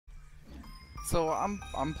So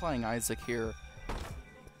I'm playing Isaac here,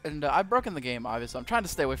 and I've broken the game. Obviously, I'm trying to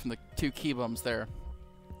stay away from the 2 key bums there.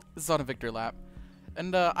 This is on a victory lap,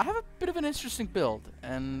 and I have a bit of an interesting build.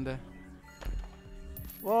 And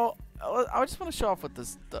well, I just want to show off what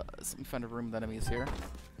this does. Let me find a room with enemies here.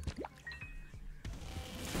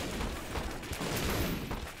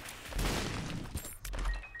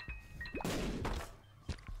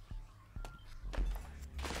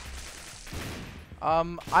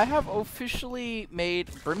 I have officially made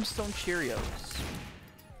Brimstone Cheerios.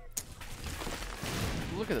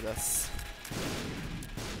 Look at this.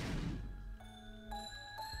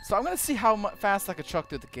 So I'm gonna see how fast I can chuck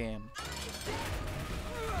through the game.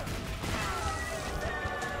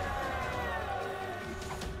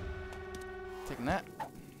 Taking that.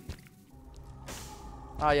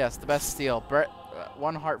 Ah yes, the best steal.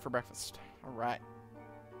 1 heart for breakfast. All right.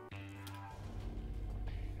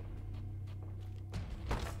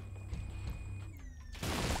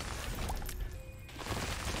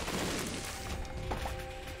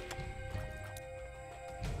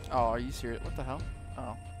 Oh, are you serious? What the hell?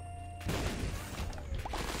 Oh.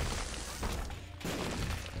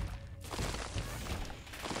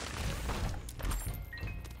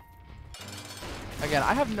 Again,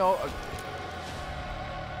 I have no...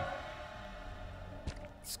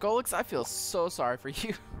 Skolix, I feel so sorry for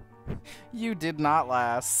you. You did not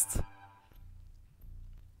last.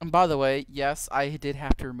 And by the way, yes, I did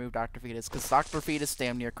have to remove Dr. Fetus, because Dr. Fetus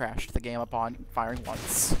damn near crashed the game upon firing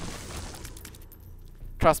once.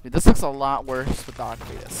 Trust me, this looks a lot worse with Dr.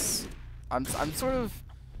 Fetus. I'm sort of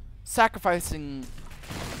sacrificing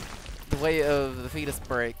the way of the fetus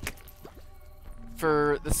break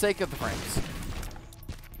for the sake of the frames.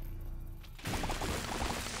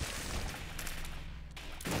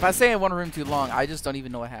 If I stay in one room too long, I just don't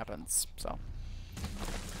even know what happens. So.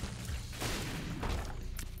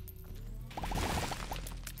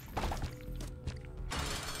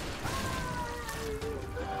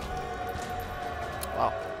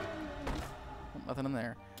 Wow. Nothing in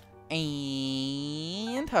there.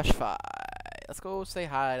 And Hush Fi. Let's go say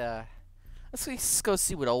hi to... Let's go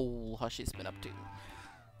see what old Hushy's been up to.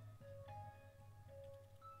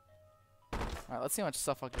 Alright, let's see how much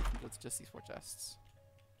stuff I'll get from just these 4 chests.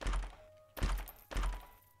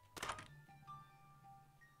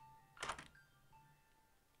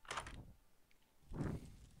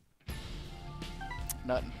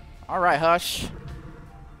 Nothing. Alright, Hush.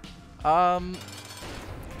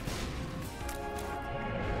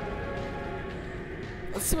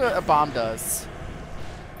 Let's see what a bomb does.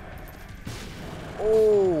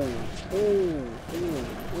 Oh, oh, oh,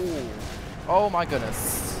 oh. Oh my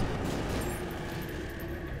goodness.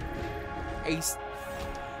 Ace.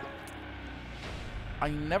 I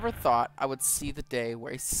never thought I would see the day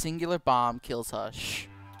where a singular bomb kills Hush.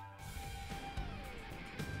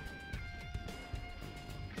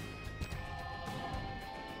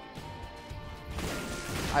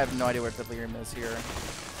 I have no idea where Delirium is here.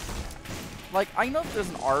 Like, I know there's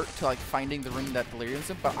an art to, like, finding the room that Delirium's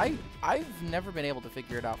in, but I've never been able to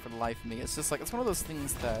figure it out for the life of me. It's just, like, it's one of those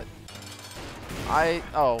things that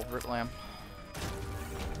oh, Root Lamb.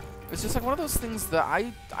 It's just, like, one of those things that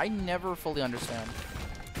I never fully understand.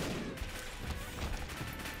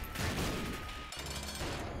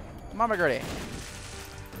 Mama Gertie.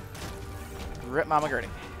 Rip Mama Gertie.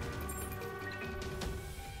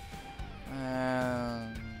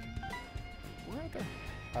 Where the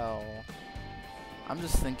hell? I'm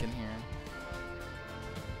just thinking here.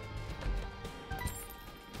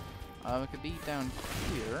 It could be down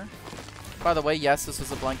here. By the way, yes, this was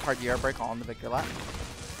a blank card year break on the victory lap.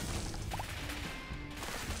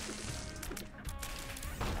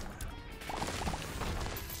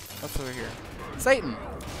 What's over here? Satan!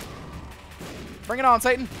 Bring it on,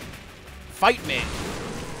 Satan! Fight me!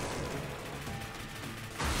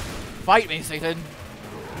 Fight me, Satan!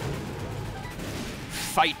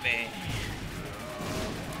 Fight me!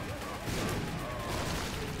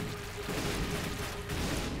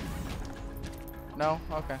 No?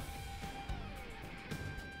 Okay.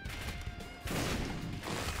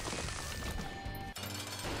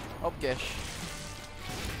 Oh, Gish.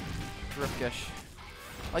 Rip Gish.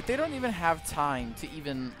 Like, they don't even have time to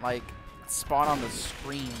even, like, spawn on the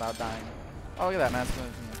screen without dying. Oh, look at that, man.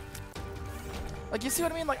 Like, you see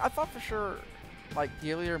what I mean? Like, I thought for sure, like, the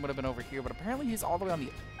Delirium would have been over here, but apparently he's all the way on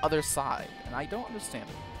the other side, and I don't understand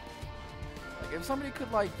it. Like, if somebody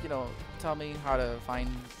could, like, you know, tell me how to find,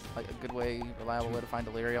 like, a good way, reliable way to find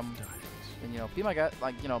Delirium, then, you know, be my guy.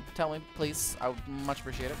 Like, you know, tell me, please. I would much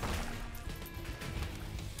appreciate it.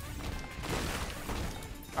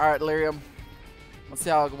 All right, Delirium. Let's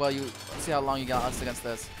see how long you got us against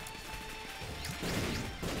this.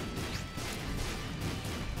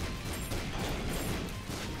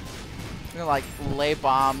 I'm gonna like lay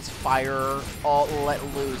bombs, fire, all let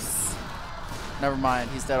loose. Never mind,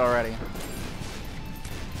 he's dead already.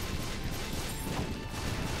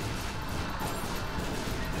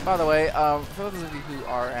 By the way, for those of you who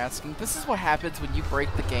are asking, this is what happens when you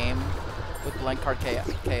break the game with blank card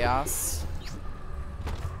chaos.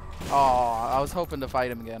 Oh, I was hoping to fight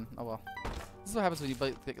him again. Oh well. This is what happens when you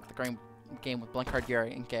break the game with blank card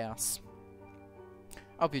Gary and chaos.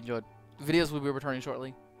 I hope you enjoyed. Videos will be returning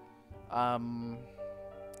shortly.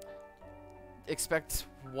 Expect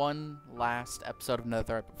one last episode of Another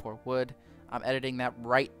Threat Before Wood. I'm editing that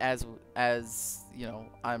right as you know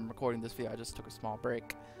I'm recording this video. I just took a small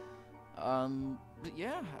break. But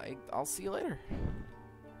yeah, I'll see you later.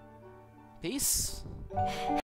 Peace.